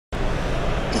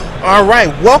All right,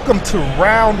 welcome to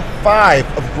round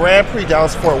 5 of Grand Prix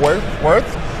Dallas-Fort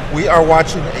Worth. We are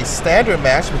watching a standard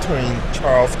match between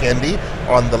Charles Gindy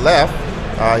on the left.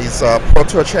 He's a Pro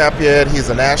Tour champion. He's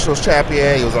a Nationals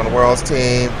champion. He was on the World's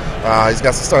team. He's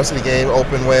got some starts in the game,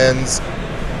 open wins.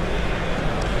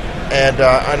 And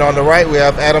on the right, we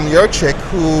have Adam Yurchick,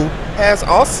 who has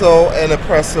also an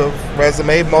impressive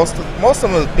resume. Most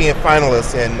of them being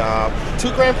finalists in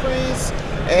 2 Grand Prix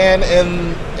and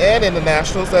in the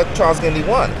Nationals that Charles Gindy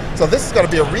won. So this is going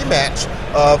to be a rematch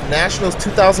of Nationals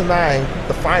 2009,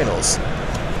 the finals.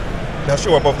 Not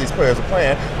sure what both these players are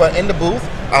playing, but in the booth,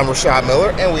 I'm Rashad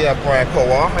Miller, and we have Brian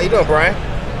Kowal. How you doing, Brian?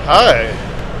 Hi.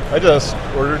 I just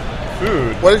ordered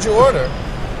food. What did you order?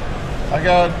 I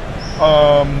got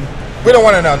we don't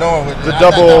want to know. No one. The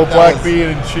double black bean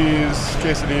and cheese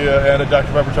quesadilla and a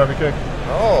Dr. Pepper toffee cake.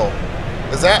 Oh,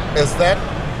 is that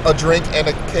a drink and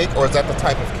a cake, or is that the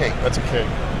type of cake? That's a cake.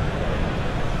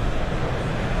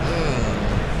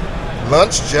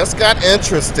 Lunch just got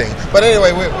interesting. But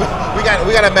anyway, we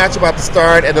got a match about to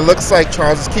start, and it looks like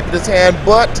Charles is keeping his hand,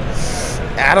 but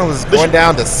Adam is going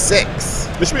down to 6.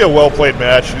 This should be a well-played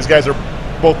match. These guys are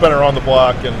both been around the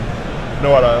block and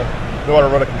know how to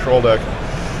run a control deck.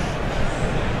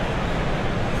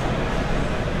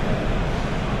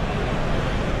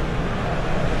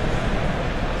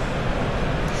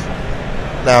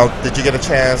 Now, did you get a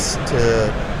chance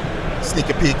to sneak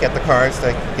a peek at the cards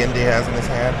that Gindy has in his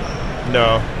hand?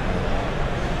 No.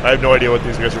 I have no idea what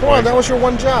these guys are Come playing. on, that was your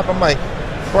one job. I'm like,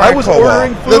 I was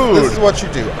ordering food. This is what you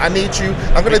do. I need you.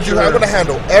 I'm gonna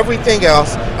handle everything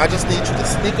else. I just need you to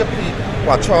sneak a peek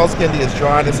while Charles Gindy is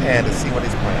drawing his hand to see what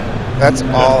he's playing. That's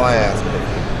all I ask.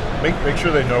 Make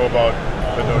sure they know about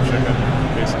the no chicken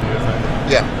quesadilla thing.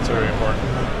 Yeah, it's very important.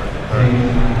 All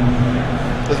right.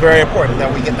 It's very important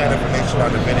that we get that information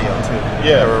on the video too.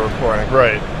 Yeah, that we're recording.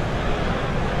 Right.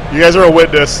 You guys are a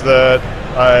witness that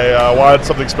I wanted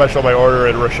something special by order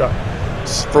and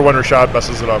for when Rashad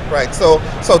messes it up. Right. So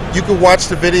you could watch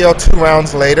the video 2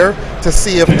 rounds later to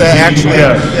see if that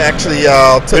actually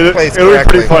took place correctly. It'll be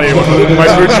pretty funny when my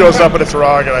food shows up and it's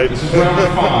wrong. And This is round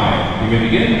 5. You may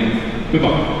begin. Good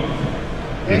luck.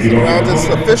 Yes, the round is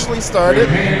officially started,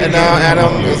 and now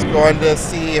Adam is going to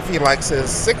see if he likes his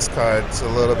 6 cards a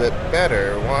little bit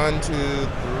better. 1, 2, 3,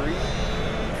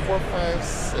 4, 5,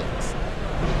 6.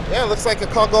 Yeah, it looks like a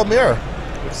cargo mirror.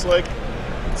 Looks like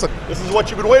this is what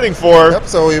you've been waiting for. Yep.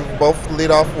 So we both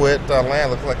lead off with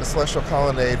land. Looks like a Celestial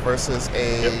Colonnade versus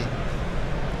a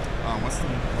what's the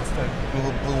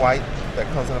blue white that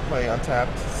comes into play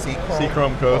untapped?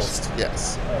 Seachrome Coast.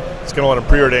 Yes. It's going to let him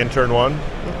preordain turn 1.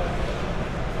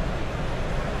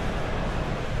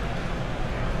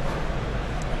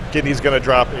 Gindy's going to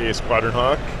drop a Squadron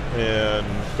Hawk and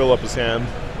fill up his hand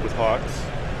with Hawks.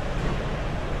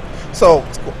 So,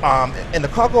 in the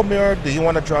cargo mirror, do you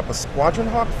want to drop a Squadron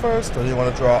Hawk first, or do you want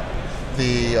to drop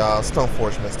the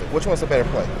Stoneforge Mystic? Which one's the better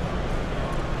play?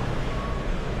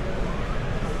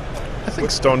 I think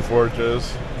Stoneforge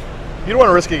is. You don't want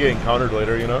to risk it getting countered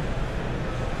later, you know?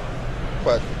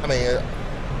 But, I mean,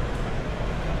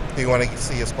 do you want to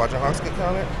see a Squadron Hawks get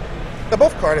countered? They're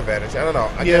both card advantage. I don't know.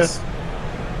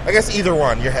 I guess either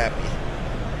one, you're happy.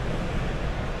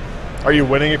 Are you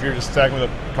winning if you're just stacking with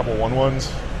a couple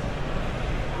 1/1s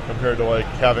compared to like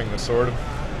having a sorted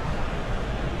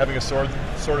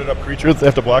up creature that they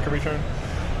have to block every turn?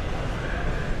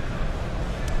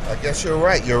 I guess you're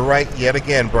right. You're right yet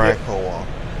again, Brian Kowal.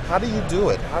 How do you do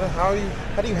it? How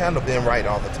do you handle being right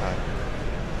all the time?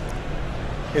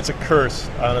 It's a curse,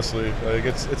 honestly. Like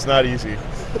it's not easy.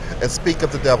 And speak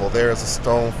of the devil, there is a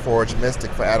Stoneforge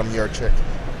Mystic for Adam Yurchick.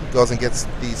 Goes and gets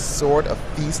the Sword of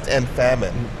Feast and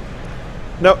Famine.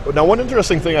 Now one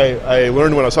interesting thing I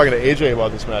learned when I was talking to AJ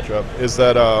about this matchup is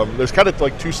that there's kind of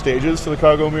like 2 stages to the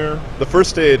cargo mirror. The first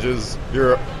stage is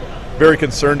you're very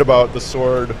concerned about the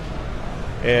sword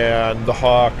and the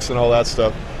hawks and all that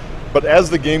stuff. But as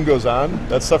the game goes on,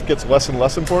 that stuff gets less and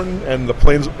less important, and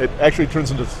it actually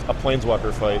turns into a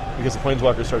planeswalker fight because the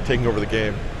planeswalkers start taking over the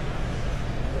game.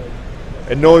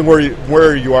 And knowing where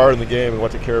you are in the game and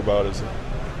what to care about is,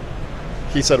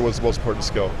 he said, was the most important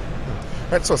skill.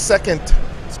 All right, so second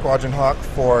Squadron Hawk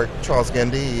for Charles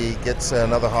Gindy. He gets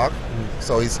another Hawk.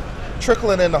 So he's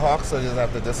trickling in the Hawk so he doesn't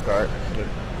have to discard.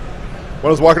 When I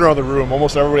was walking around the room,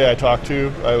 almost everybody I talked to,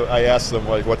 I asked them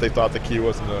like what they thought the key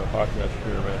was in the Hawk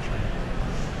mirror match.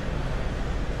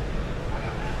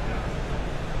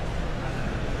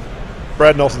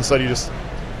 Brad Nelson said it's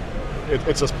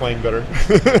just playing better.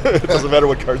 It doesn't matter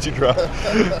what cards you draw.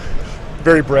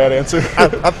 Very Brad answer.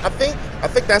 I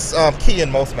think that's key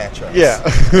in most matchups. Yeah.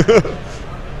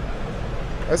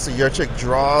 Let's see, Yurchick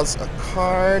draws a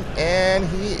card, and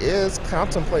he is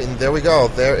contemplating. There we go.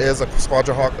 There is a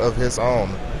Squadron Hawk of his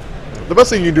own. The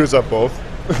best thing you can do is have both.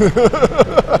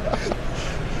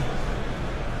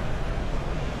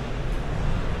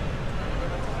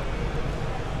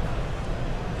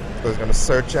 So he's going to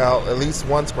search out at least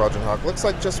one Squadron Hawk. Looks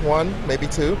like just one, maybe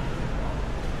two.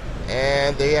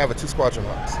 And there you have it, 2 Squadron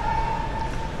Hawks.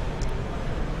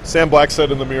 Sam Black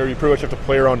said in the mirror, you pretty much have to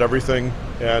play around everything,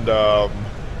 and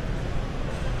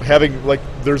having, like,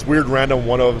 there's weird random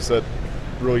one-ofs that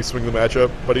really swing the matchup,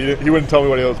 but he wouldn't tell me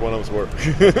what those one-ofs were.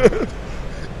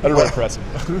 I don't know, impress him.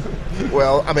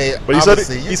 Well, I mean, but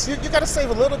obviously, you got to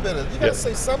save a little bit of, you got to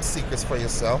save some secrets for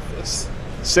yourself.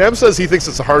 Sam says he thinks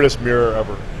it's the hardest mirror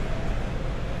ever.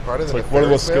 Harder than it's like one of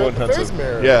the most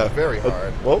skill-intensive. Yeah, very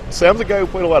hard. Well, Sam's a guy who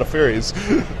played a lot of fairies.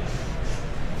 I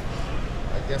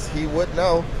guess he would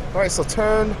know. All right, so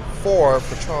turn 4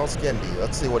 for Charles Gindy.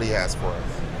 Let's see what he has for us.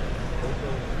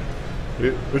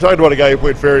 We're talking about a guy who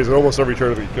played fairies in almost every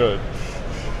tournament he could.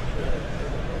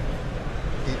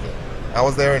 I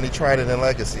was there and he tried it in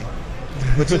Legacy,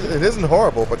 which it isn't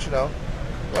horrible, but you know,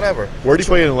 whatever. Where did he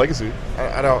play it in Legacy?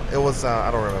 I don't. It was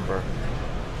I don't remember,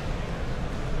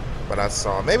 but I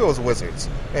saw. Maybe it was Wizards.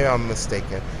 Maybe I'm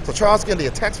mistaken. So Charles Gindy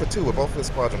attacks for 2 with both of his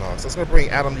Squadron Hawks. That's going to bring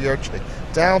Adam Yurchick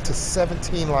down to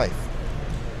 17 life.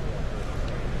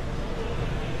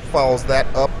 Follows that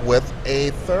up with a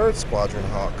 3rd Squadron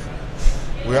Hawk.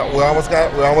 We almost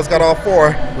got all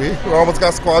 4. We almost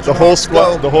got Squadron. The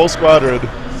whole squadron.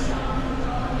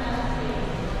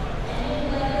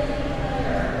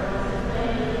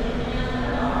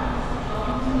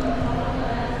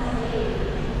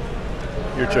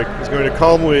 Yurchick is going to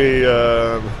calmly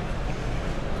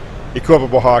equip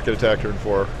up a hawk and attack turn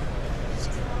 4. I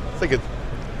think it's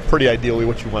pretty ideally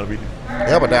what you want to be.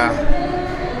 Yeah, but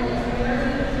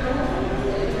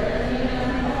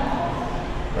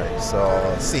right. So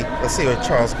let's see what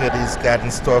Charles Gindy's got in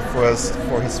store for us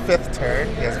for his 5th turn.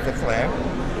 He has a 5th land,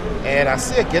 and I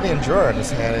see a Gideon Jura in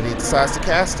his hand, and he decides to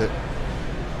cast it.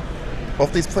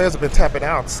 Both these players have been tapping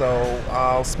out,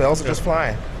 so spells are just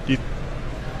flying. Do you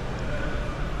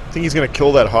think he's going to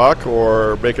kill that hawk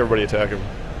or make everybody attack him?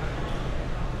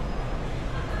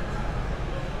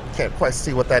 Can't quite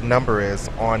see what that number is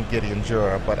on Gideon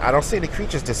Jura, but I don't see any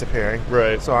creatures disappearing.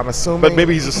 Right. So I'm assuming. But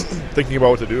maybe he's just thinking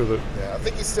about what to do with it. Yeah, I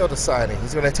think he's still deciding.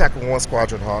 He's going to attack with 1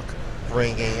 Squadron Hawk,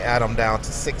 bringing Adam down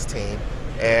to 16.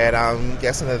 And I'm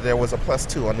guessing that there was a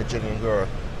 +2 on the Gideon Jura.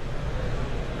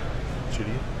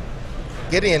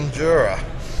 Gideon Jura.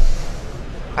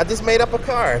 I just made up a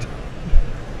card.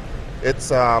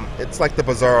 It's like the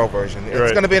Bizarro version.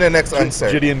 It's going to be in the next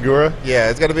unset. Gideon Jura? Yeah,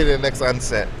 it's going to be in the next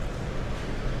unset.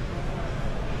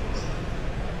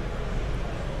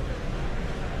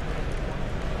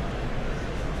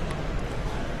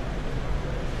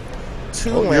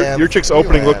 Yurchick's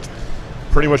opening looked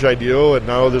pretty much ideal, and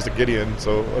now there's a Gideon.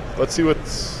 So let's see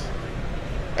what's.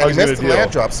 And he missed the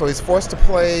land drop, so he's forced to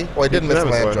play. Well, he didn't miss the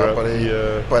land drop,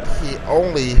 but he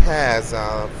only has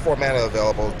 4 mana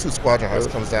available. 2 Squadron Hawks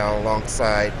comes down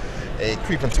alongside a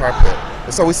Creeping Tar Pit.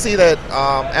 And so we see that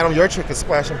Adam Yurchick is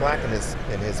splashing black in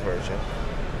his version.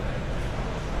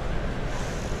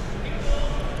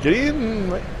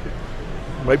 Gideon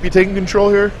might be taking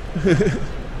control here.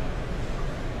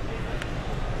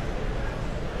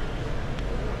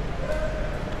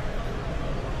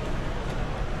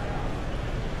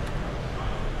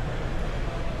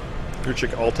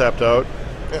 Yurchick all tapped out.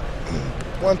 Yep.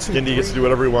 1, 2, Gindy gets to do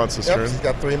whatever he wants this turn. He's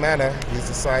got 3 mana. He's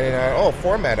deciding on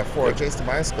 4 mana for Jace the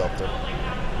Mind Sculptor.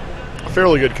 A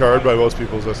fairly good card by most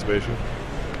people's estimation.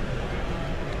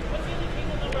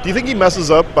 Do you think he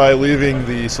messes up by leaving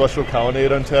the Celestial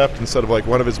Colonnade untapped instead of like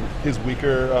one of his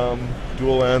weaker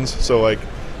dual lands? So like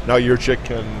now Yurchick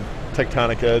can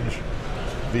Tectonic Edge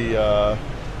the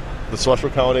Celestial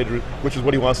Colonnade, which is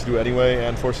what he wants to do anyway,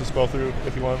 and force a spell through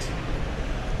if he wants.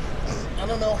 I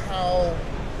don't know how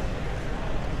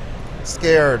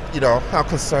scared, how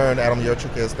concerned Adam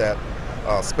Yurchick is that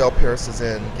Spell Pierce is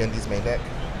in Gindy's main deck.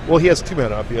 Well, he has 2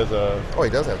 mana up. He has a. Oh, he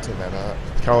does have 2 mana up.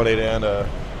 Colonnade and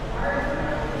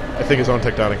I think his own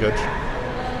Tectonic Edge.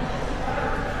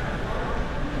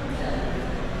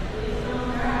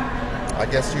 I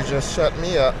guess you just shut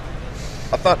me up.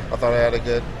 I thought I had a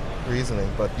good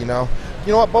reasoning, but you know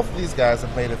what? Both of these guys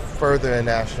have made it further in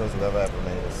Nationals than they've ever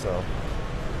made it. So.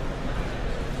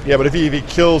 Yeah, but if he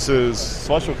kills his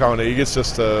Celestial Colonnade, he gets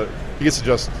to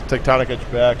just Tectonic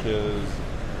Edge back his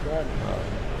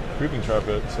Creeping Tar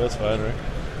Pit, so that's fine, right?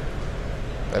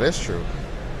 That is true.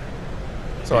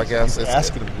 So I guess it's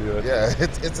asking him to do it. Yeah,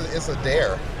 it's a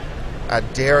dare. I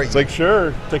dare you. It's like,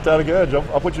 sure, take that again.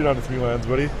 I'll put you down to 3 lands,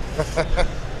 buddy.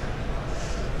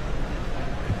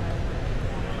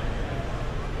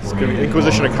 It's going to be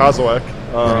Inquisition of Kozilek.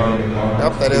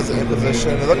 Yep, that is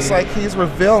Inquisition. It looks like he's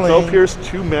revealing. Spell Pierce,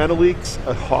 2 Mana Leaks,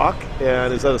 a Hawk,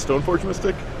 and is that a Stoneforge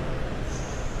Mystic?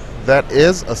 That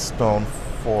is a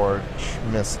Stoneforge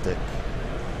Mystic.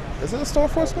 Is it a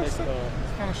Stoneforge Mystic?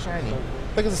 It's kind of shiny. I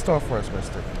think it's a Stoneforge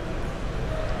Mystic.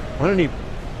 Why didn't he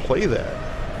play that?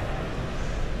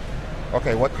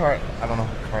 Okay, what card? I don't know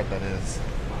what card that is.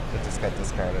 It just got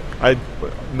discarded.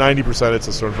 90% it's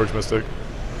a Stoneforge Mystic.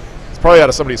 It's probably out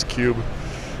of somebody's cube.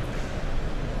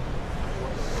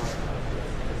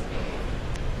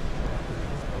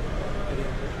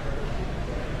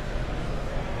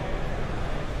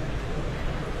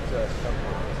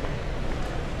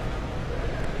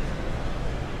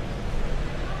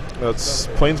 That's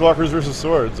Planeswalkers versus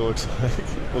Swords. It looks like.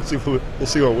 We'll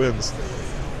see what wins.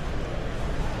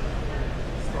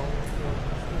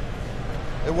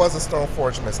 It was a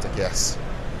Stoneforge Mystic, yes.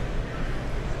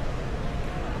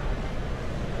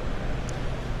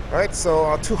 All right,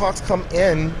 so 2 Hawks come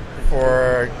in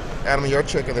for Adam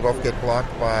Yurchick, and they both get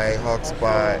blocked by Hawks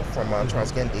from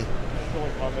Charles Gindy.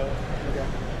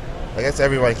 I guess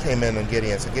everybody came in on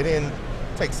Gideon, so Gideon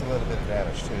takes a little bit of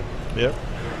damage too. Yep.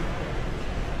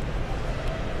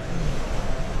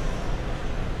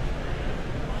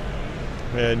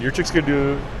 And Yurchick's going to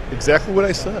do exactly what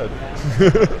I said.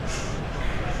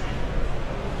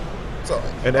 So,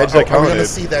 and edge are that we going to Colonnade.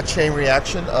 see that chain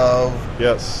reaction of...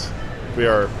 Yes, we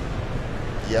are.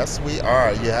 Yes, we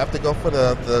are. You have to go for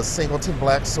the Singleton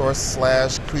Black Source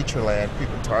 / Creature Land,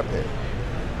 Creeping Tar Pit.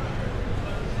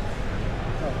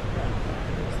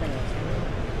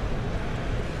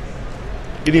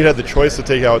 Gideon had the choice to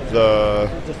take out the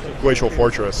Glacial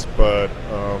Fortress, but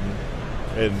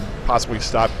and possibly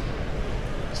stop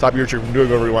Yurchick from doing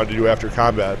whatever he wanted to do after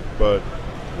combat, but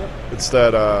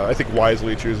instead, I think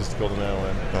wisely chooses to kill the mana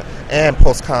land. And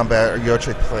post-combat,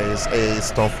 Yurchick plays a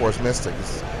Stoneforge Mystic.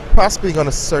 He's possibly going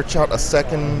to search out a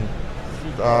second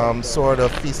sort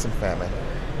of Feast and Famine,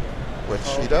 which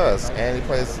he does, and he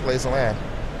plays a land.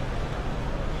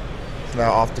 It's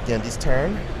now off to Gindy's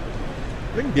turn.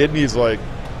 I think Gindy's like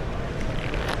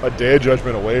a Day of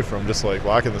Judgment away from just like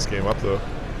locking this game up, though,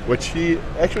 which he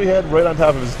actually had right on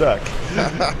top of his deck.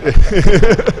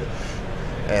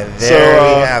 And there we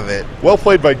have it. Well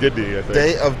played by Gindy, I think.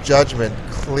 Day of Judgment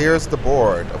clears the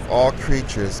board of all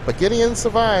creatures, but Gideon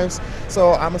survives.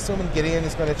 So I'm assuming Gideon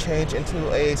is going to change into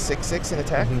a 6/6 in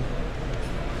attack. Mm-hmm.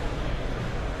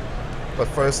 But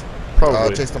first,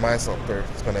 Probably. Jason the Mind Sculptor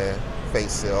is going to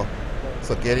face seal.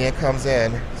 So Gideon comes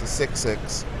in. He's a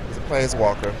 6/6. He's a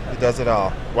Planeswalker. He does it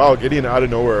all. Wow, Gideon out of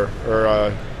nowhere,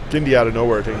 or Gindy out of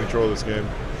nowhere taking control of this game.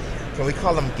 Can we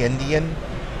call him Gindian?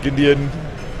 Gindian.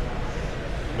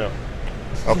 No.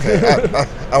 Okay,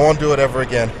 I won't do it ever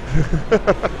again.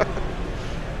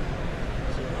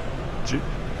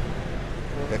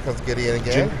 There comes Gideon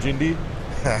again. Gindy.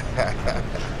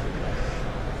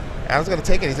 Adam's going to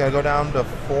take it. He's going to go down to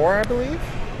 4, I believe.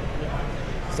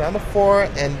 He's down to 4,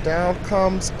 and down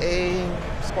comes a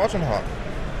Squadron Hawk.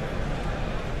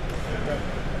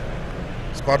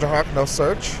 Squadron Hawk, no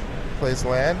search. Plays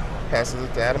land, passes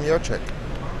it to Adam Yurchick.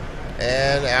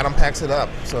 And Adam packs it up.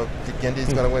 So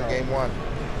Gindy's going to win game 1.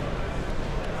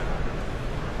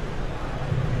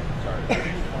 I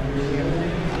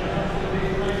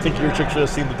think Yurchick should have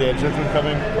seen the Day of Judgment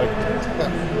coming. Like,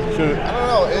 I don't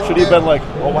know. Should he have been like,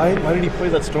 well, why did he play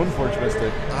that Stoneforge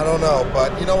Mystic? I don't know,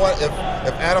 but you know what? If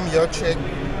Adam Yurchick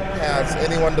has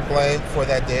anyone to blame for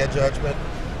that Day of Judgment,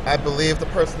 I believe the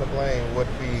person to blame would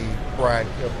be Brian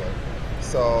Kibler.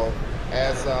 So,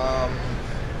 as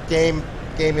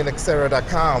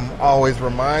GamingEtc.com always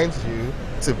reminds you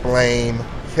to blame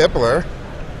Kibler.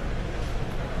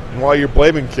 And while you're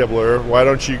blaming Kibler, why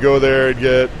don't you go there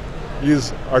and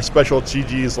use our special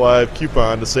GG's Live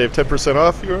coupon to save 10%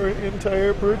 off your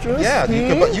entire purchase? Yeah,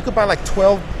 you could buy like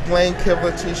 12 Blame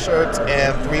Kibler t-shirts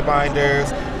and 3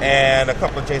 binders and a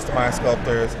couple of Jace the Mind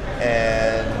Sculptors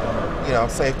and,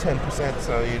 save 10%,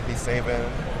 so you'd be saving,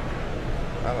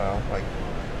 I don't know, like,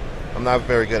 I'm not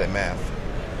very good at math.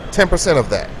 10% of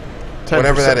that. 10%,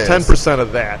 whatever that is. 10%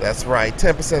 of that. That's right,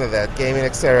 10% of that.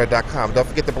 GamingEtc.com. Don't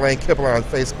forget to blame Kibler on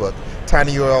Facebook.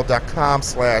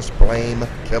 tinyurl.com/blame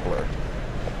Kibler.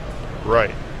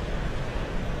 Right.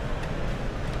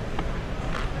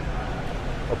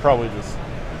 Or probably just.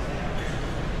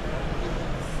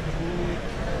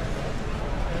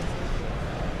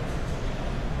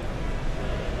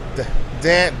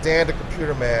 Dan the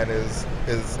computer man is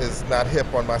not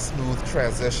hip on my smooth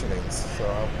transitioning, so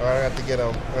I'm gonna have to get him.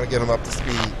 I'm gonna get him up to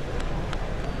speed.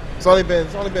 It's only been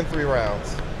 3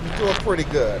 rounds. He's doing pretty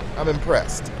good. I'm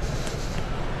impressed.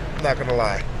 Not gonna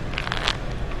lie.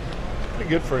 Pretty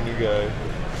good for a new guy.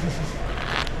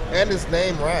 And his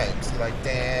name rhymes, like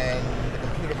Dan, the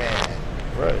Computer Man.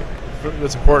 Right.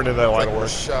 That's important in that line of work.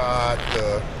 Rashad,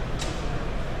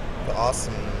 the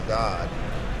awesome god.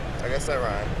 I guess that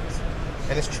rhymes.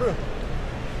 And it's true.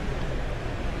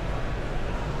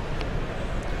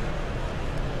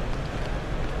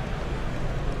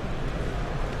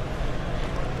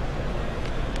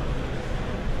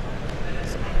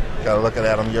 Got to look at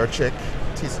Adam Yurchick,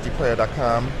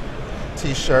 TCGplayer.com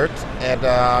t-shirt. And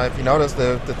if you notice,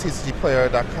 the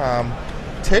TCGplayer.com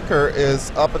ticker is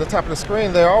up at the top of the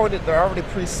screen. They're already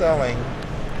pre-selling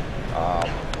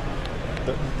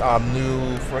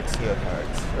new Phyrexia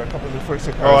cards. There are a couple of new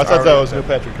Phyrexia cards. Oh, I thought that was new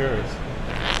Patrick Harris.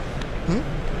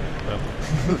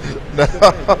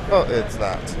 No, it's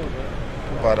not.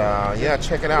 But yeah,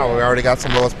 check it out. We already got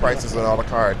some lowest prices on all the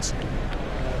cards.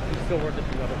 Still working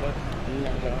through other books.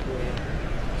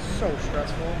 So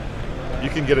stressful. You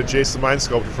can get a Jace the Mind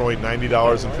Sculptor for only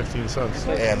 $90.15.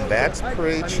 And that's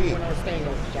pretty cheap.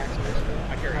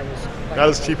 Not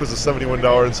as cheap as the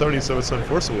 $71.77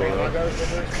 Forcible, though.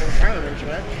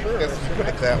 Let's put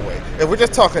it that way. If we're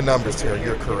just talking numbers here,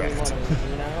 you're correct.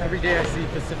 Every day I see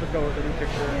Pacifico with a new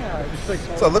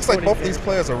picture. So it looks like both of these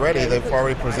players are ready. They've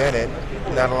already presented.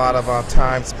 Not a lot of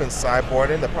time spent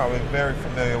sideboarding. They're probably very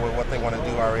familiar with what they want to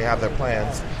do. Already have their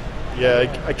plans. Yeah,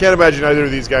 I can't imagine either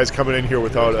of these guys coming in here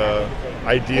without an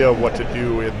idea of what to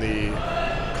do in the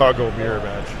Chicago Mirror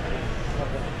match.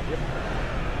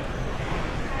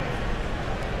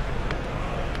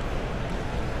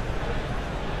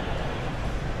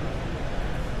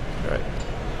 All right.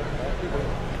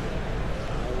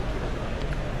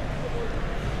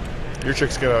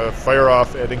 Yurchick's going to fire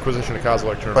off at Inquisition of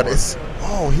Kozilek turn But one. it's,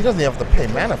 he doesn't have to pay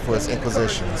mana for his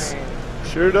Inquisitions.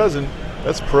 Sure doesn't.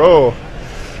 That's pro.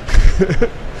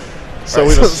 So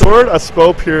we have a sword, a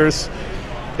spell pierce,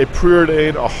 a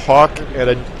preordain, a hawk, and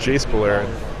a Jace Balerion.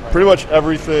 Pretty much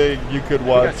everything you could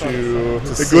want to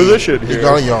Inquisition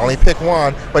here. You only pick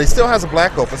one, but he still has a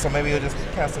black open, so maybe he'll just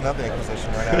cast another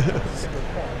Inquisition right afterwards.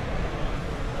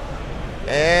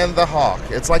 And the hawk.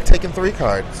 It's like taking 3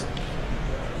 cards.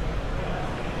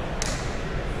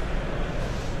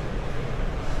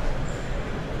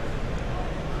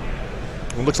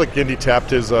 It looks like Gindy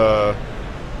tapped his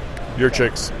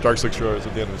Yurchick's Dark Six Shores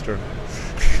at the end of his turn.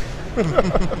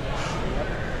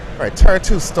 All right, turn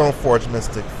 2 Stoneforge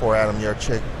Mystic for Adam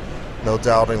Yurchick. No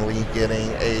doubtingly getting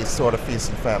a Sword of Feast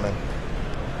and Famine.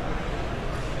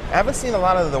 I haven't seen a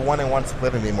lot of the 1-in-1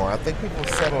 split anymore. I think people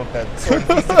settled that Sword of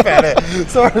Feast and Famine.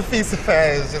 Sword of Feast and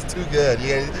Famine is just too good.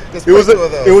 You just play 2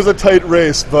 of those. It was a tight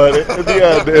race, but in the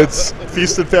end, it's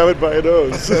Feast and Famine by a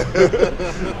nose.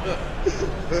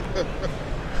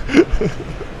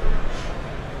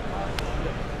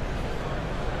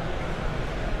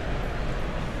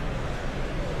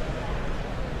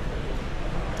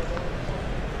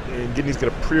 And Gindy's got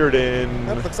a preordain.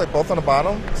 That looks like both on the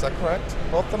bottom. Is that correct?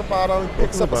 Both on the bottom. He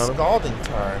picks up a Scalding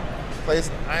Tarn. Plays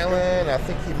an island. I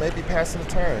think he may be passing the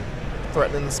turn.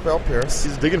 Threatening the Spell Pierce.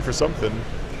 He's digging for something.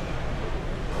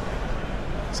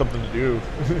 Something to do.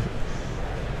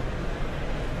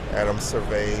 Adam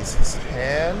surveys his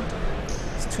hand.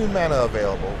 There's 2 mana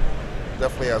available.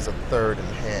 Definitely has a 3rd in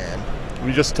hand.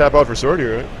 We just tap out for sword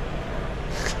here, right?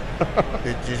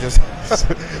 Did you just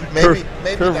maybe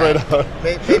curve not. right out.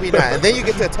 Maybe not. And then you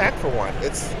get to attack for 1.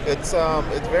 It's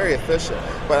very efficient.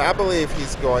 But I believe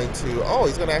he's going to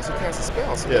he's going to actually cast a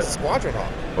spell. So it's a Squadron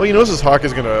Hawk. Well, he knows his hawk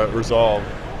is going to resolve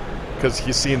because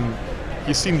he's seen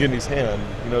Gindy's hand.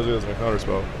 He knows it has a counter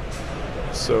spell.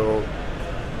 So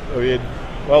I mean,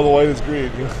 well, the white is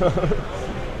green.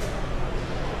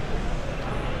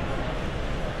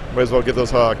 Might as well get those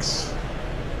hawks.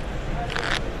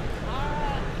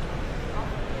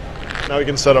 Now we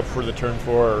can set up for the turn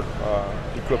 4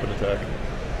 equip and attack.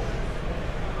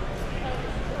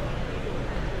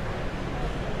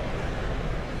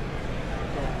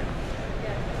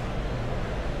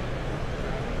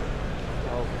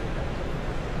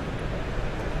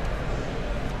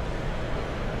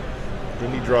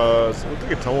 Then he draws, we'll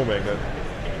take a Tumble Magnet.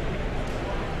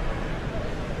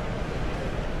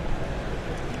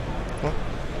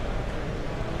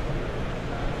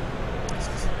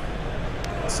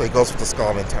 So he goes with the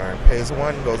Scalding Tarn. Pays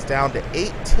 1, goes down to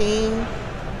 18.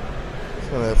 He's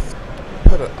going to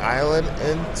put an island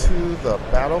into the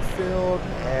battlefield.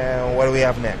 And what do we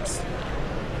have next?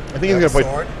 I think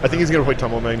he's going to play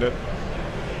Tumble Magnet.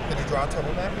 Did he draw a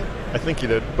Tumble Magnet? I think he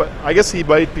did, but I guess he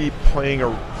might be playing.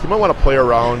 He might want to play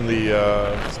around the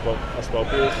spell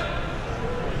pierce.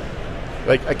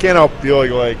 Like, I can't help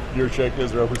feeling like Yurchick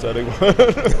is representing one.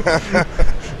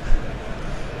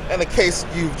 And in case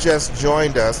you've just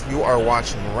joined us, you are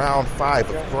watching round 5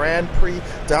 of Grand Prix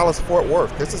Dallas-Fort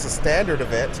Worth. This is a standard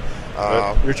event.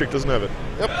 Yurchick doesn't have it.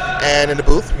 Yep. And in the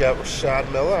booth, we have Rashad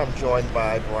Miller. I'm joined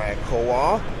by Brian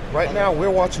Kowal. Right now,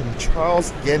 we're watching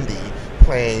Charles Gindy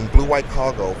playing Blue-White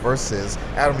Congo versus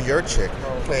Adam Yurchick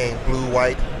playing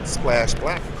Blue-White Splash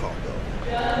Black Congo.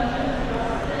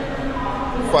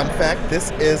 Fun fact,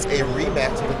 this is a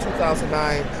rematch of the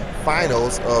 2009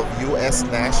 finals of U.S.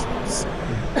 Nationals.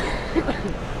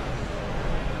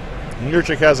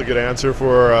 Yurchick has a good answer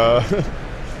for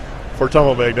for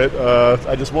Tumble Magnet.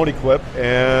 I just won't equip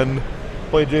and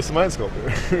play Jason Mind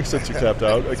Sculptor since you tapped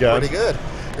out again. Pretty good.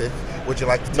 Would you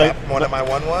like to tap one of my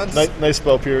 1/1s? Nice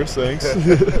spell, Pierce. Thanks.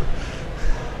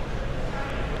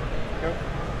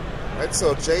 Right,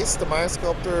 so Jace, the Mind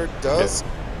Sculptor, does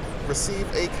receive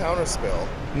a counter spell.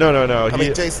 No. I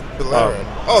mean, Jace Beleren.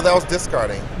 Oh, that was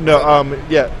discarding. No,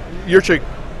 yeah. Yurchick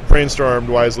brainstormed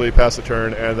wisely, passed the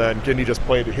turn, and then Gindy just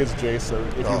played his Jace, so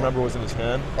if you remember, was in his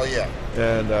hand. Oh, yeah.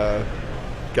 And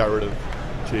got rid of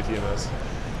JTMS.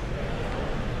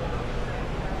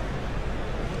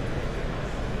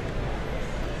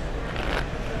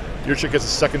 Yurchick gets a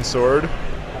second sword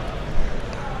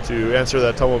to answer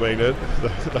that Tumble Magnet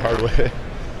the hard way.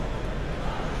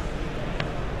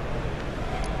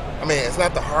 I mean, it's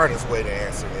not the hardest way to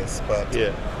answer this, but...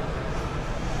 Yeah.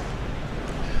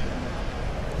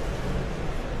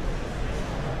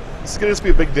 This is going to just be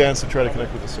a big dance to try to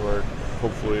connect with the sword,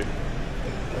 hopefully.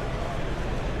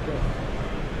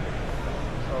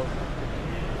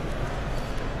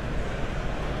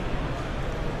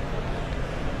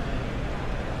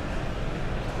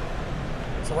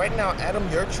 So right now, Adam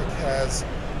Yurchick has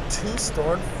 2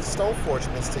 Stoneforge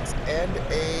Mystics and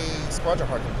a Squadron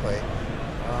Heart in play.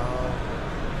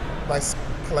 Nice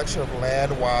collection of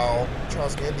land, while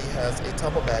Charles Gindy has a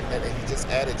Tumble Magnet, and he just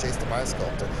added Jace the Mind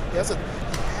Sculptor. He has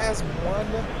 1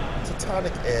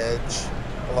 Teutonic Edge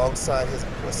alongside his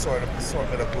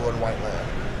assortment of blue and white land.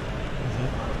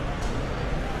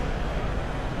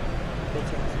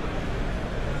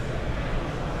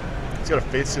 He's got a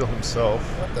Fate Seal himself.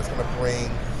 That's going to bring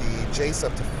the Jace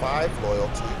up to 5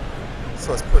 loyalty,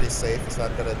 so it's pretty safe. It's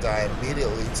not going to die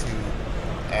immediately to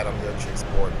Adam Yurchick's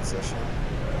board position.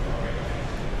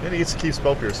 And he gets to keep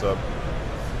Spell Pierce up.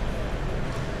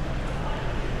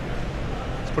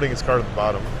 He's putting his card at the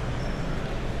bottom.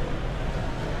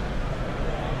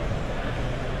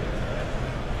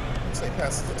 So he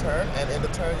passes the turn, and in the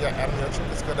turn, Adam Yurchick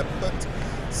is going to put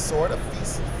Sword of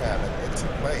Feast and Famine into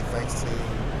play thanks to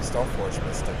Stoneforge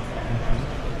Mystic.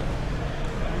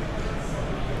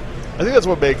 I think that's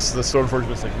what makes the Stoneforge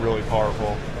Mystic really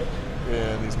powerful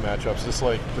in these matchups. Just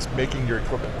making your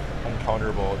equipment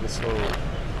uncounterable. Just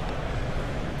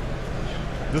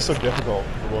so difficult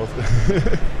for both.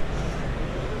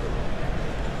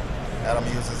 Adam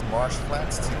uses Marsh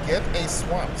Flats to get a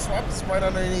Swamp. Swamp is right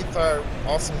underneath our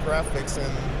awesome graphics, and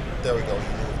there we go,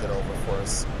 he moved it over for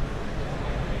us.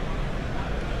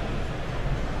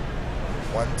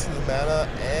 1, 2 mana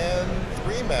and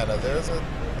 3 mana. There's a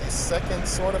second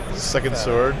Sword of Feast. Second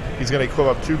sword. He's going to equip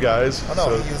up 2 guys. Oh no,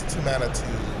 so he used 2 mana to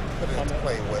put it into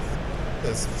play with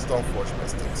his Stoneforge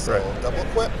Mystic. So double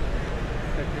equip.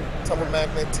 Tumble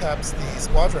Magnet taps the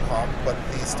Squadron Hawk, but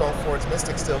the Stoneforge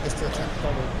Mystic still gets to attack.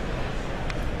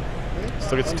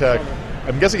 Still gets attacked.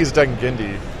 I'm guessing he's attacking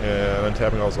Gindy and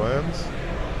untapping all his lands.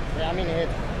 Yeah, I mean, you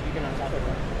can untap it.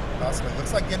 Awesome. It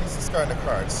looks like Gindy's discarding a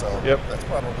card, so that's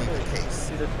probably the case.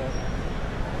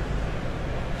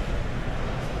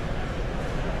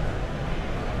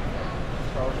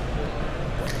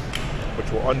 Which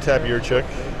will untap Yurchick.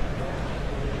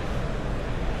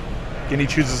 Gindy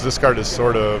chooses to discard his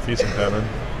Sword of Feast and Famine.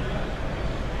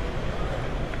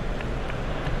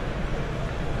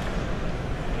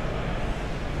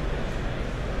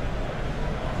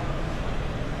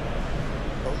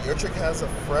 Yurchick has a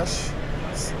fresh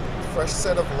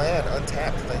set of land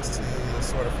untapped thanks to the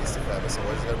Sword of Feast and Famine, so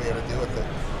what's he going to be able to do with it?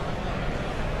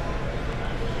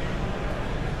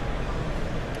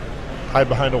 Hide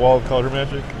behind a wall of color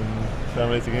magic and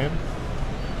dominate the game.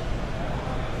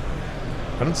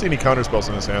 I don't see any counter spells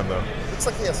in his hand, though. Looks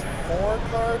like he has 4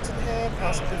 cards in hand,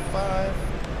 possibly 5.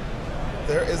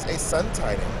 There is a Sun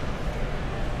Titan.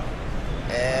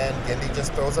 And Gindy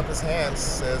just throws up his hands,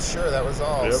 says, sure, that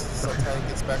resolves. Sun Titan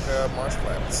gets back to Marsh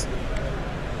Flats.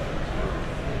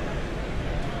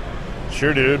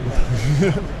 Sure, dude.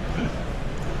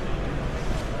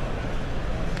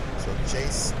 So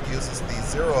Jace uses the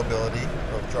 0 ability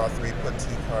of draw 3, put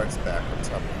 2 cards back on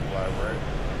top of the library.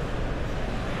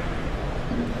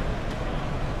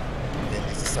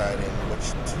 deciding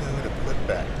which two to put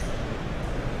back.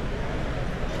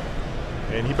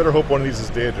 And he better hope one of these is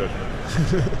Day Judgment.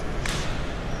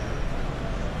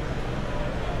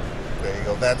 There you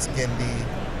go. That's Gindy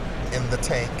in the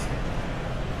tank.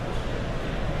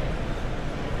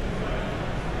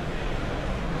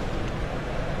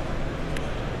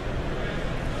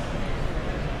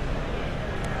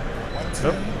 One,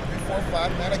 two, 3, 4,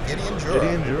 5 mana. Giddy and Jura. Giddy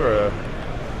and Jura.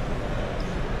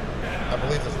 I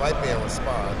believe this might be a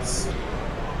response.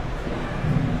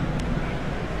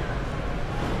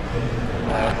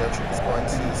 Yurchick is going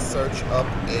to search up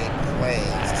a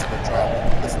plains. He's going to drop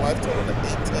his life total to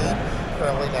 18.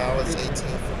 Currently now is 18 for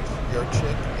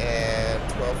Yurchick and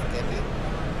 12 for Gindy.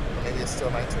 Or maybe it's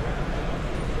still 19.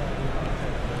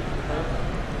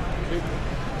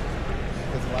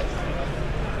 His life.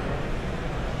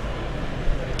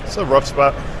 It's a rough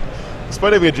spot.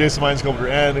 Despite having a Jason Mind Sculptor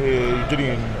and a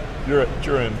Gideon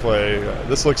Jura in play,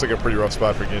 this looks like a pretty rough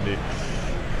spot for Gindy.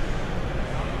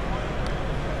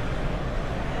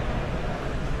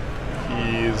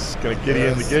 He's going to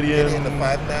Gideon the Gideon. Gideon the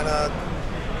 5 mana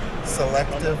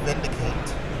selective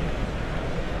Vindicate.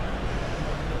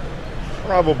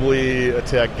 Probably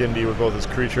attack Gindy with both his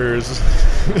creatures.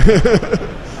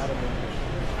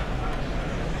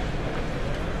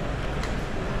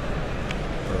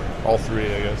 All three,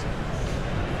 I guess.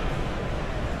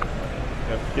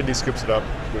 Yep, Gindy scoops it up.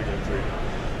 We get 3.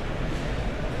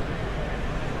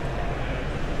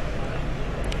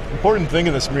 Important thing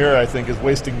in this mirror, I think, is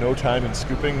wasting no time in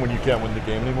scooping when you can't win the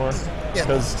game anymore.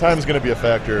 Because time is going to be a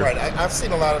factor. Right. I've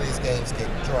seen a lot of these games get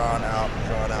drawn out and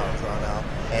drawn out and drawn out.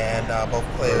 And both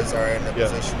players are in a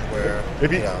position where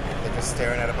they're just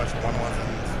staring at a bunch of 1-1s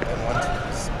and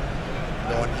 1-2s.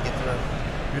 No one can get through.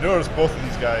 You notice both of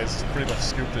these guys pretty much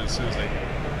scooped it as soon as they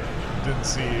didn't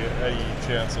see any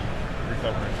chance of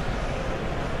recovering.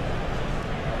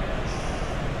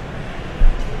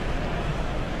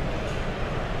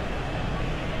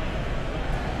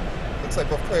 Looks like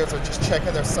both players are just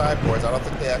checking their sideboards. I don't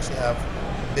think they actually have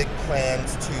big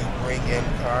plans to bring in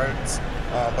cards,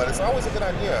 but it's always a good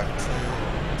idea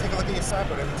to take a look at your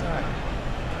sideboard every time.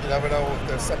 You never know if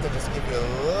there's something just to give you a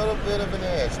little bit of an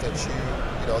edge that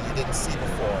you didn't see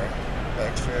before.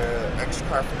 Extra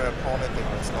card from an opponent that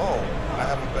goes, oh, I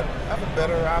have a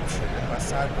better option in my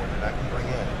sideboard that I can bring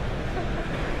in.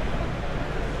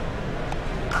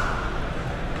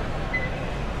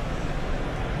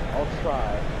 I'll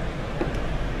try.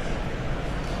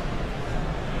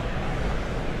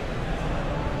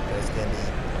 There's Gindy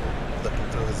looking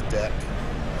through his deck,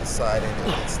 deciding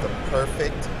if it's the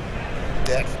perfect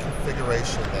deck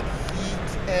configuration that he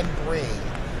can bring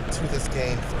to this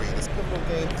game 3, this pivotal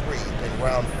game 3 in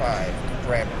round 5,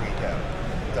 Grand Prix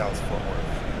Dallas Fort Worth.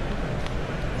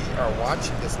 We are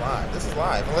watching this live. This is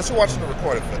live, unless you're watching the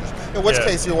recorded footage. In which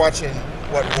case, you're watching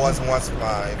what was once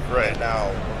live and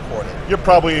now recorded. You're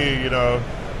probably,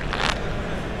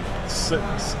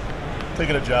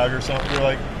 taking a jog or something.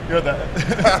 You're at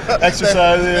that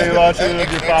exercising, you're watching your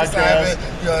podcast.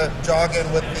 You're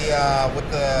jogging with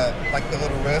the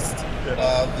little wrist,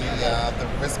 the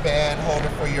wristband holder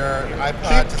for your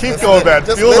iPod. Keep going, man.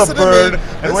 Feel the burn,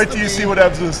 and wait till you see what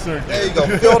happens in this third game. There you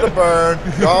go. Feel the burn.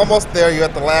 You're almost there. You're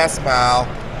at the last mile.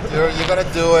 You're gonna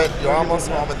do it. You're almost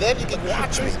home, and then you can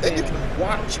watch me. Then you can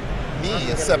watch me,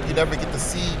 except you never get to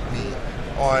see me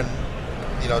on.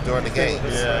 During the games.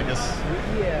 Yeah, I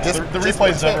guess. The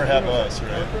replays never have us,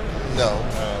 right? No.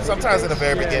 Sometimes in the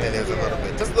very beginning there's a little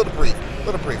bit. Just a little brief.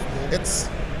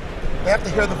 They have to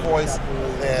hear the voice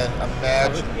and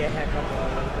imagine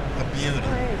the beauty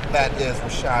that is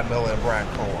Rashad Miller and Brian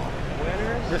Colon.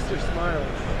 Mr. Smiley.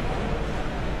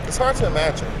 It's hard to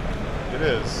imagine. It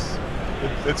is.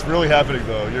 It's really happening,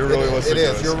 though. You're really listening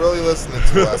to us. It is. You're really listening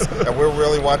to us. And we're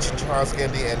really watching Charles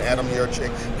Gindy and Adam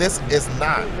Yurchick. This is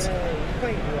not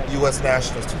U.S.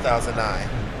 Nationals 2009.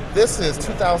 This is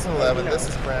 2011. This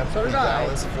is Grand Prix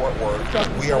Dallas Fort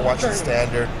Worth. We are watching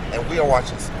Standard, and we are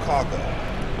watching Chicago.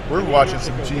 We're watching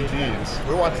some GGs.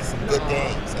 We're watching some good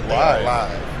games, and live.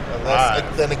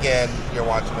 Live. Then again, you're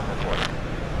watching them recorded.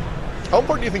 How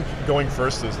important do you think going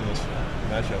first is in this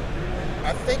matchup?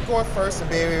 I think going first and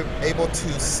being able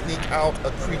to sneak out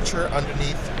a creature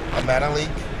underneath a mana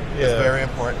leak is very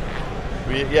important.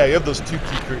 You have those 2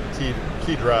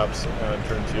 key drops on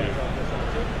turn 2.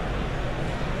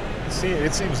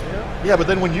 It seems, but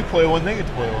then when you play one, they get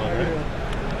to play one, right?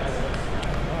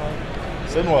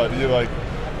 So then what? Do you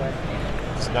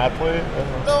just not play it?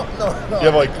 No. You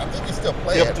have I think you still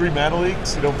play it. You have 3 mana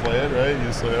leaks, you don't play it, right? You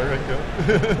just all right, go.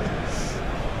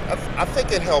 I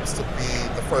think it helps to be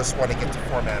the first one to get to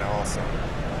 4 mana also.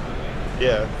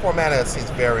 Yeah. 4 mana seems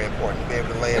very important. To be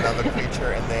able to lay another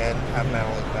creature and then have mana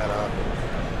like that up.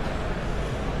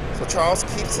 So Charles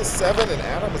keeps his 7, and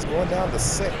Adam is going down to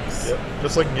 6. Yep.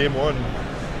 Just like in game 1.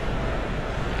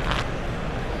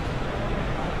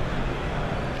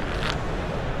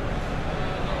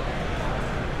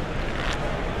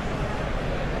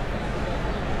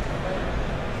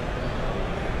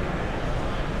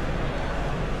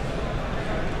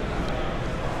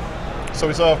 So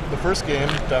we saw the first game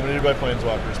dominated by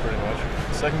Planeswalkers pretty much.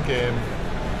 The second game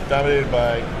dominated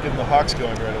by getting the Hawks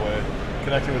going right away,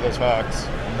 connecting with those Hawks,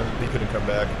 and then he couldn't come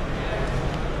back.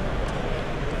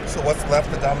 So what's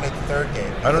left to dominate the third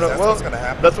game? I don't know. That's well, what's going to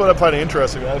happen. that's what I'm finding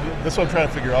interesting. That's what I'm trying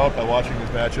to figure out by watching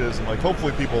these matches, and like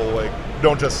hopefully people like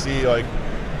don't just see like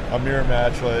a mirror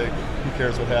match. Like who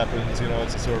cares what happens? You know,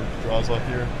 it's a sort of draws luck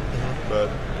here. Mm-hmm. But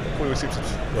hopefully we see some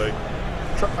like.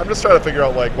 I'm just trying to figure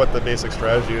out like what the basic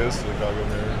strategy is to the Chicago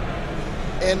Mirror.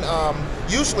 And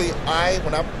usually,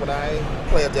 when I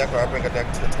play a deck or I bring a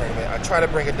deck to the tournament, I try to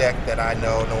bring a deck that I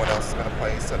know no one else is going to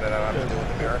play, so that I don't have to deal with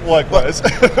the mirror. Likewise.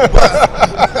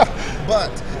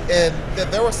 But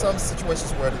there were some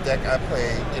situations where the deck I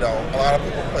played, you know, a lot of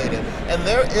people played it, and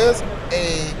there's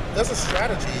a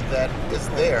strategy that is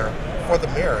there for the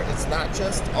mirror. It's not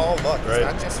just all luck. It's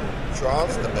not just who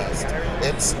draws the best.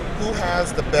 It's who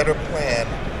has the better plan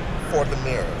for the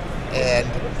mirror. And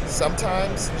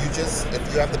sometimes if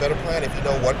you have the better plan, if you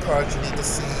know what cards you need to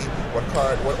see, what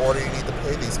order you need to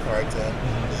play these cards in,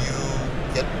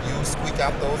 you squeak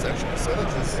out those extra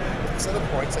percentage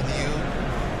points, and you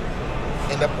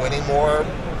end up winning more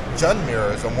Jund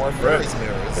mirrors or more Fairies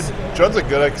mirrors. Jund's a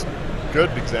good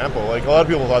example. Like a lot of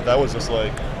people thought that was just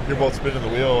like you're both spinning the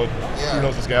wheel and who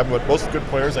knows what's going to happen. But most good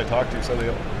players I talked to said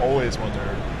they always won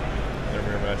their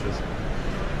mirror matches.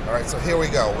 All right, so here we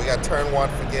go. We got turn 1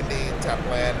 for Gindy, tap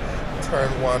land. Turn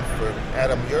 1 for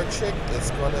Adam Yurchick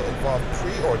is going to involve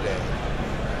Preordain.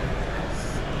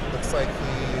 Looks like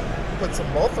he puts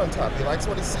them both on top. He likes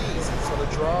what he sees. He's going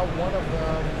to draw one of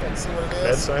them. Let's see what it is.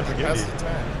 Bad sign for Gindy.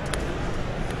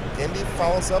 Gindy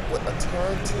follows up with a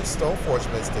turn 2 Stoneforge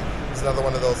Mystic. It's another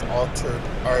one of those altered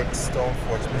art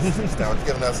Stoneforge Mystics now. It's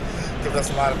giving us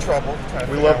a lot of trouble.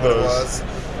 We love those. It was.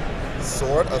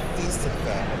 Sword of Feast and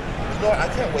Famine. You know what? I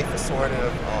can't wait for Sword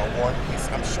of War and Peace.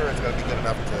 I'm sure it's going to be good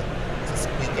enough to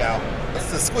squeak out.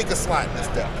 It's to squeak a slot in this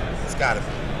deck. It's got to be.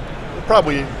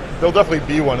 There'll definitely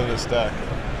be one in this deck.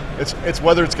 It's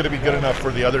whether it's going to be good enough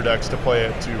for the other decks to play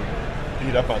it to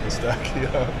beat up on this deck.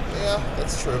 Yeah,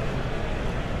 that's true.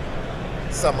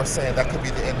 Some are saying that could be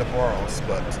the end of Boros,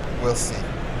 but we'll see.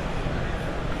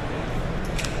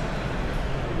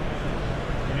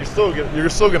 You're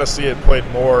still going to see it played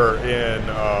more in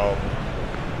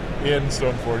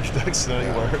Stoneforge decks than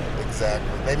anywhere. Exactly.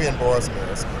 Maybe in Boros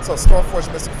mirrors. So Stoneforge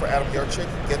Mystic for Adam Yurchick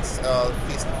gets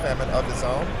Feast and Famine of his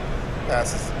own.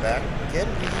 Passes it back.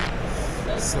 Gindy,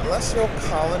 Celestial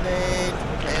Colonnade,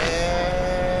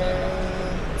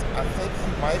 and I think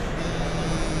he might be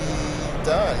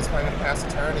done. He's probably going to pass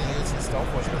the turn and use his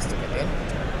Stoneforge Mystic again.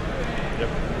 Yep.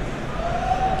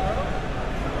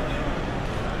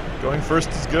 Going first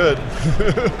is good. And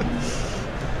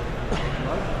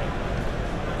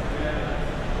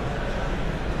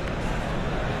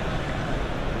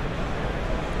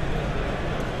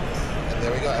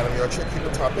there we go, Adam Yurchick, keep the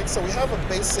topic. So we have a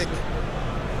basic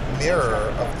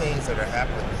mirror of things that are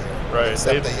happening here. Right.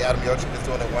 Except that Adam Yurchick is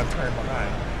doing it one turn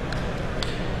behind.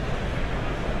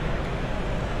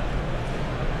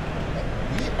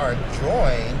 We are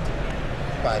joined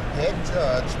by head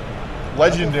judge,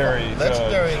 legendary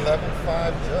level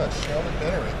 5 judge, Sheldon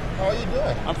Bennery. How are you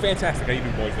doing? I'm fantastic. How you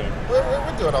doing, boys?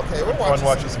 We're doing okay. We're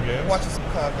watching some games. Watching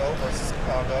Chicago versus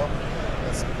Chicago.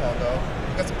 Chicago.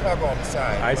 We got some Chicago on the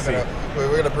side. We're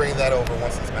going to bring that over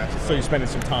once this match is So you're spending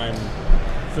some time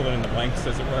filling in the blanks,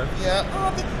 as it were? Yeah.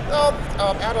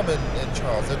 Adam and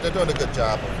Charles, they're doing a good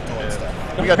job of doing stuff.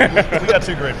 We got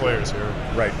 2 great players here.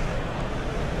 Right.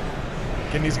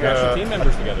 Gindy's got some team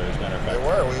members together, as a matter of fact. They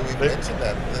were. We mentioned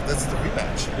that. This is the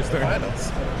rematch. It's the finals.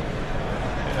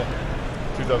 Yeah.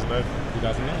 2009.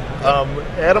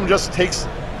 2009. Adam just takes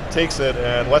it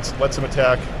and lets him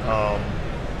attack.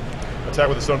 Attack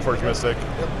with the Stoneforge Mystic.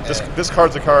 Yep.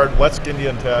 Discards a card, lets Gindy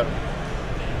untap.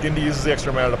 Gindy uses the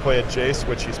extra mana to play a Jace,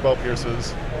 which he spell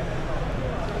pierces.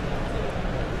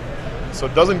 So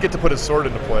doesn't get to put his sword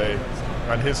into play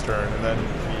on his turn, and then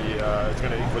it's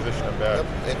going to Inquisition him back.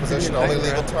 Yep. Inquisition, only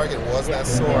legal target was that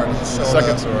sword. He showed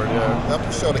second sword, yeah. Yep,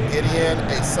 he showed a Gideon,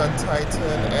 a Sun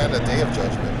Titan, and a Day of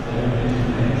Judgment.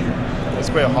 Let's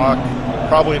play a Hawk,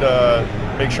 probably to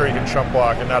make sure he can chump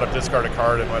block and not discard a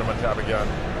card and let him untap again.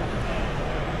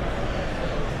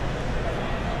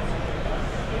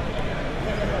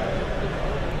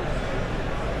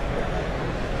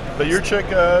 But Yurchick,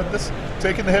 this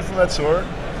taking the hit from that sword,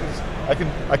 I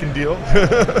can deal.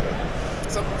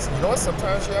 So, you know what?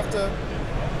 Sometimes you have to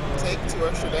take 2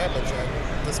 extra damage and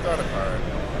discard a card,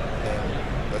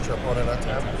 and let your opponent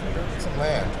untap some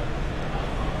land.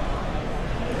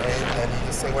 And you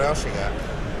just say what else you got.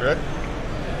 Right?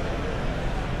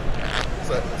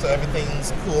 So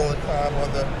everything's cool and calm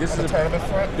on the tournament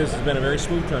front. This has been a very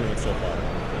smooth tournament so far.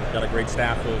 Got a great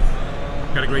staff of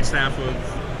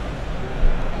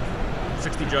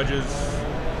 60 judges.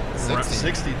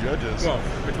 60 judges. Well,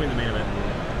 between the main event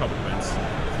and public events,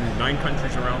 from 9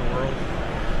 countries around the world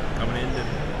coming into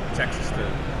Texas to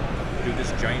do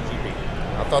this giant GP.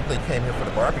 I thought they came here for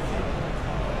the barbecue.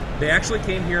 They actually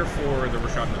came here for the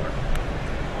Rashad Miller.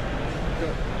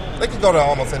 They could go to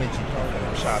almost any GP for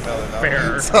Rashad Miller. Though.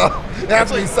 Fair. So it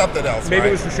has to be something else. Maybe right?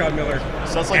 it was Rashad Miller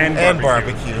So that's like and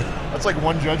barbecue. That's like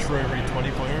 1 judge for every 20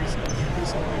 players.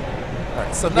 All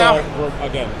right, so now,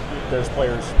 again, there's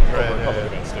players Right, over yeah, public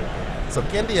yeah. events too. so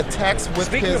Gindy attacks with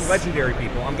Speaking his. of legendary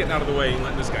people, I'm getting out of the way and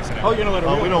letting this guy sit down. Oh, you're gonna let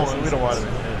Oh, him we don't want it.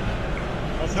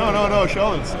 No,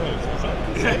 Sheldon. Sit.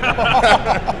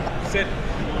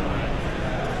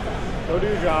 Go do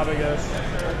your job, I guess.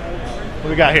 What do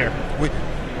we got here?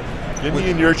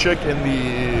 Gindy and Yurchick in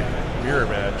the mirror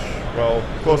match. Well,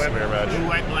 close to mirror match. Blue,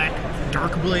 white, black,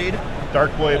 dark blade.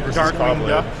 Dark Blade versus Darkwing Cobblade.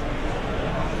 Duck.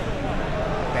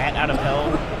 Bat out of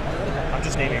hell. I'm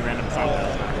just naming random songs.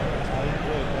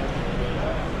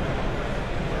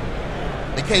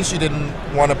 In case you didn't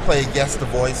want to play guess the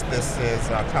voice, this is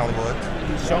Collinwood.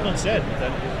 Sheldon said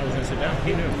that I was going to sit down.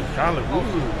 He knew.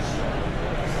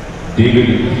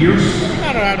 David Pierce I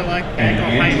don't know how to like and back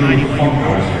off Andrew mighty when you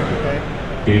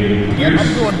Funkhauser. David Pierce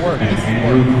I'm doing work. and This is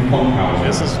Andrew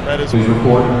Funkhauser. That is Please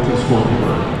report to the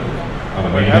scoreboard.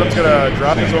 Adam's gonna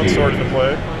drop his own sword into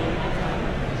play.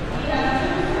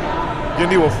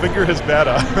 Gindy will figure his bat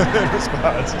out in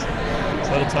response. So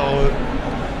that'll tell.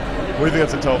 What do you think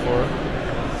that's a tell for?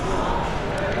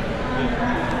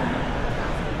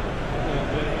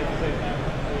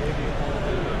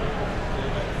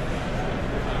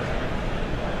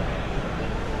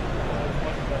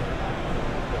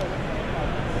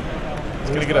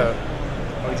 He's gonna get a.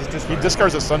 He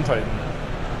discards a Sun Titan.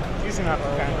 Usually not the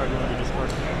kind of card you want to discard.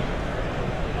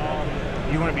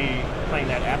 You want to be playing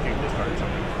that after you discard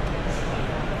something.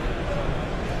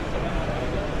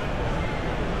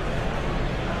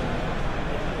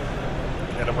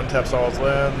 Adam untaps all his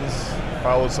lands,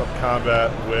 follows up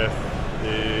combat with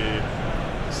a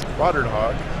Squadron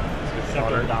Hawk.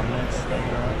 Scepter dominance. Thank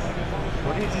you very much.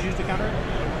 What did you just use to counter it?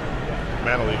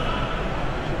 Mana Leaf.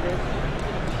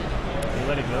 You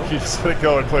let it go? He just let it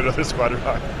go and played another Squadron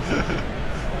Hawk.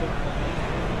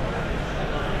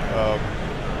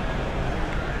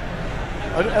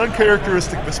 An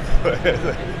uncharacteristic display.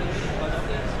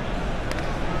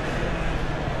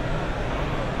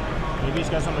 Maybe he's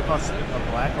got something that costs a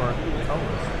black or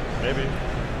colorless. Maybe. I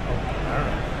don't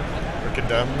know. Or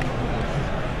Condemn.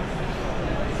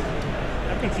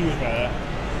 I'm confused by that.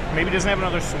 Maybe he doesn't have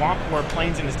another swamp or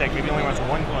plains in his deck. Maybe he only wants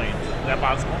 1 plains. Is that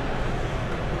possible?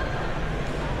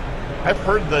 I've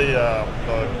heard the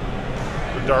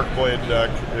Dark Blade deck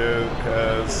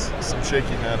has some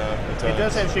shaky mana at times. It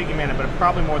does have shaky mana, but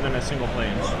probably more than a single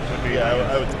plains. Would be Yeah,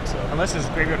 I would think so. Unless his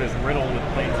graveyard is riddled with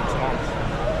plains and swamps.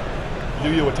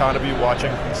 Yuya Watanabe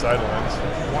watching from the sidelines.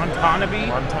 Watanabe?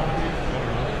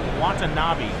 Watanabe?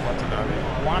 Watanabe. Watanabe.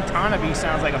 Watanabe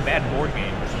sounds like a bad board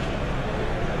game or something.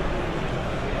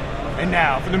 And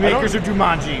now, for the makers of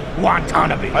Jumanji,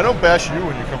 Watanabe. I don't bash you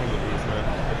when you come into the booth, man.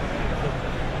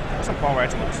 Wasn't Paul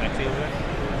Wright's a little sexy over there?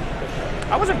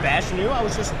 I wasn't bashing you. I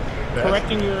was just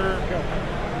correcting your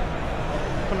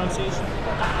pronunciation.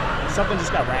 Something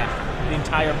just got wrapped. The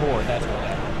entire board. That's what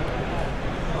happened.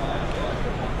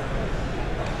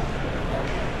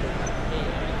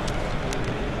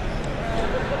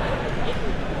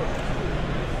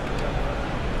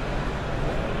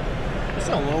 It's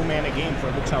a low mana game for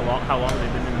looks how long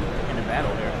they've been in the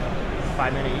battle there.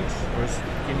 5 mana each, or is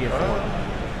Gindy a 4?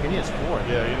 Gindy has 4.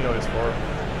 Yeah, you know it's 4.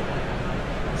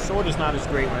 Sword is not as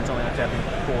great when it's only tapping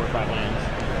 4 or 5 lands.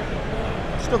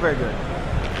 Still very good.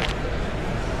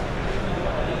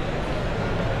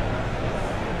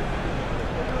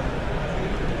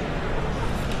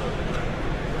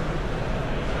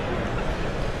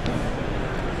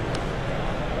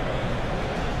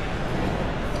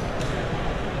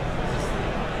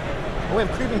 Oh, we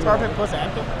have Creeping Carpet plus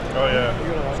active? Oh, yeah.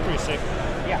 That's pretty sick.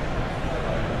 Yeah.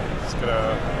 It's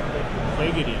gonna.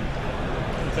 Play Gideon.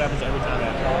 This happens every time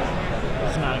after.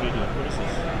 This is not a good deal. What is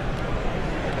this?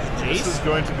 Jace? This is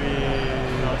going to be.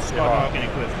 No, it's Squad Rock and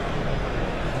Equip.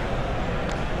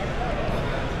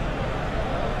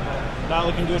 Not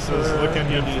looking good for This is looking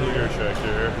good Gindy for here. Yurchick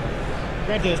here.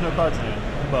 Granted, there's no cards in it,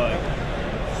 but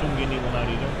soon Gindy will not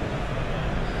either.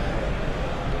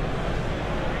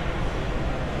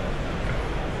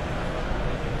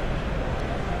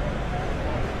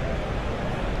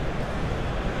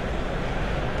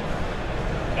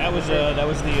 That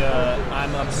was the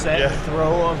I'm upset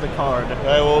throw of the card.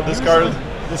 Well, discard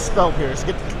the spell pierce.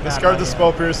 discard the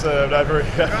spell pierce. I'm not very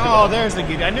happy. Oh, there's the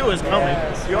Gideon. I knew it was coming.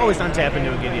 You always untap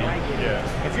into a Gideon.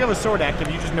 Yeah. If you have a sword active,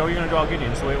 you just know you're going to draw a Gideon.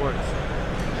 That's the way it works.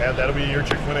 And that'll be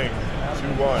Yurchick winning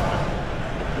 2-1. 4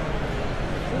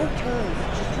 turns,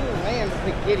 just 2 lands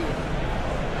with Gideon.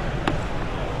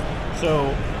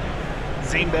 So,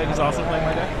 Zanebeg is also playing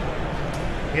my deck.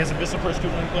 He has Abyssal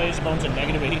Persecutor in play, his bones at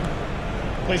 -8.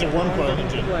 Plays a Wormcoil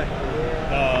Engine.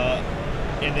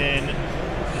 And then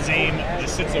Zane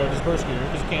just sits there with his Persecutor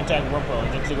because he can't attack Wormcoil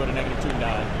Engine, so go to -2 and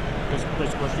die. Because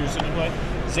Persecutor is sitting in play.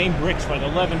 Zane bricks for like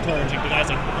 11 turns. He guys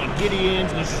like Gideons,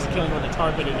 and he's just killing with a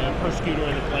Target and a Persecutor,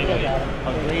 and playing like a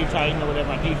Grave Titan or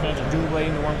whatever on defense, or Doomblade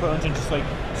in the Wormcoil Engine, just like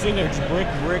sitting there, just brick.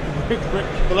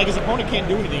 But like his opponent can't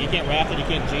do anything. He can't wrath it. He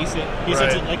can't Jace it. He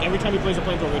essentially, like every time he plays a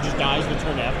flamethrower, he just dies the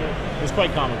turn after. It's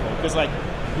quite comical because like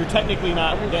you're technically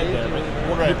not dead there, but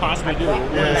what could you possibly do?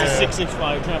 It's a 6/6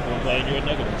 flyer trample and play, and you're at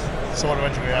negatives. So what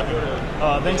eventually happened?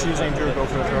 Eventually, Zane drew a Go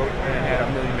for the Throat and had a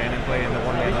million man in play, and the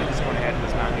one man he just went ahead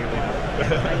was not nearly enough.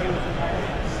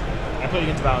 I played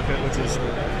against Valakut, which is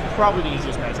probably the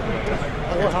easiest matchup of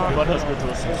the time. But does good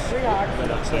to us.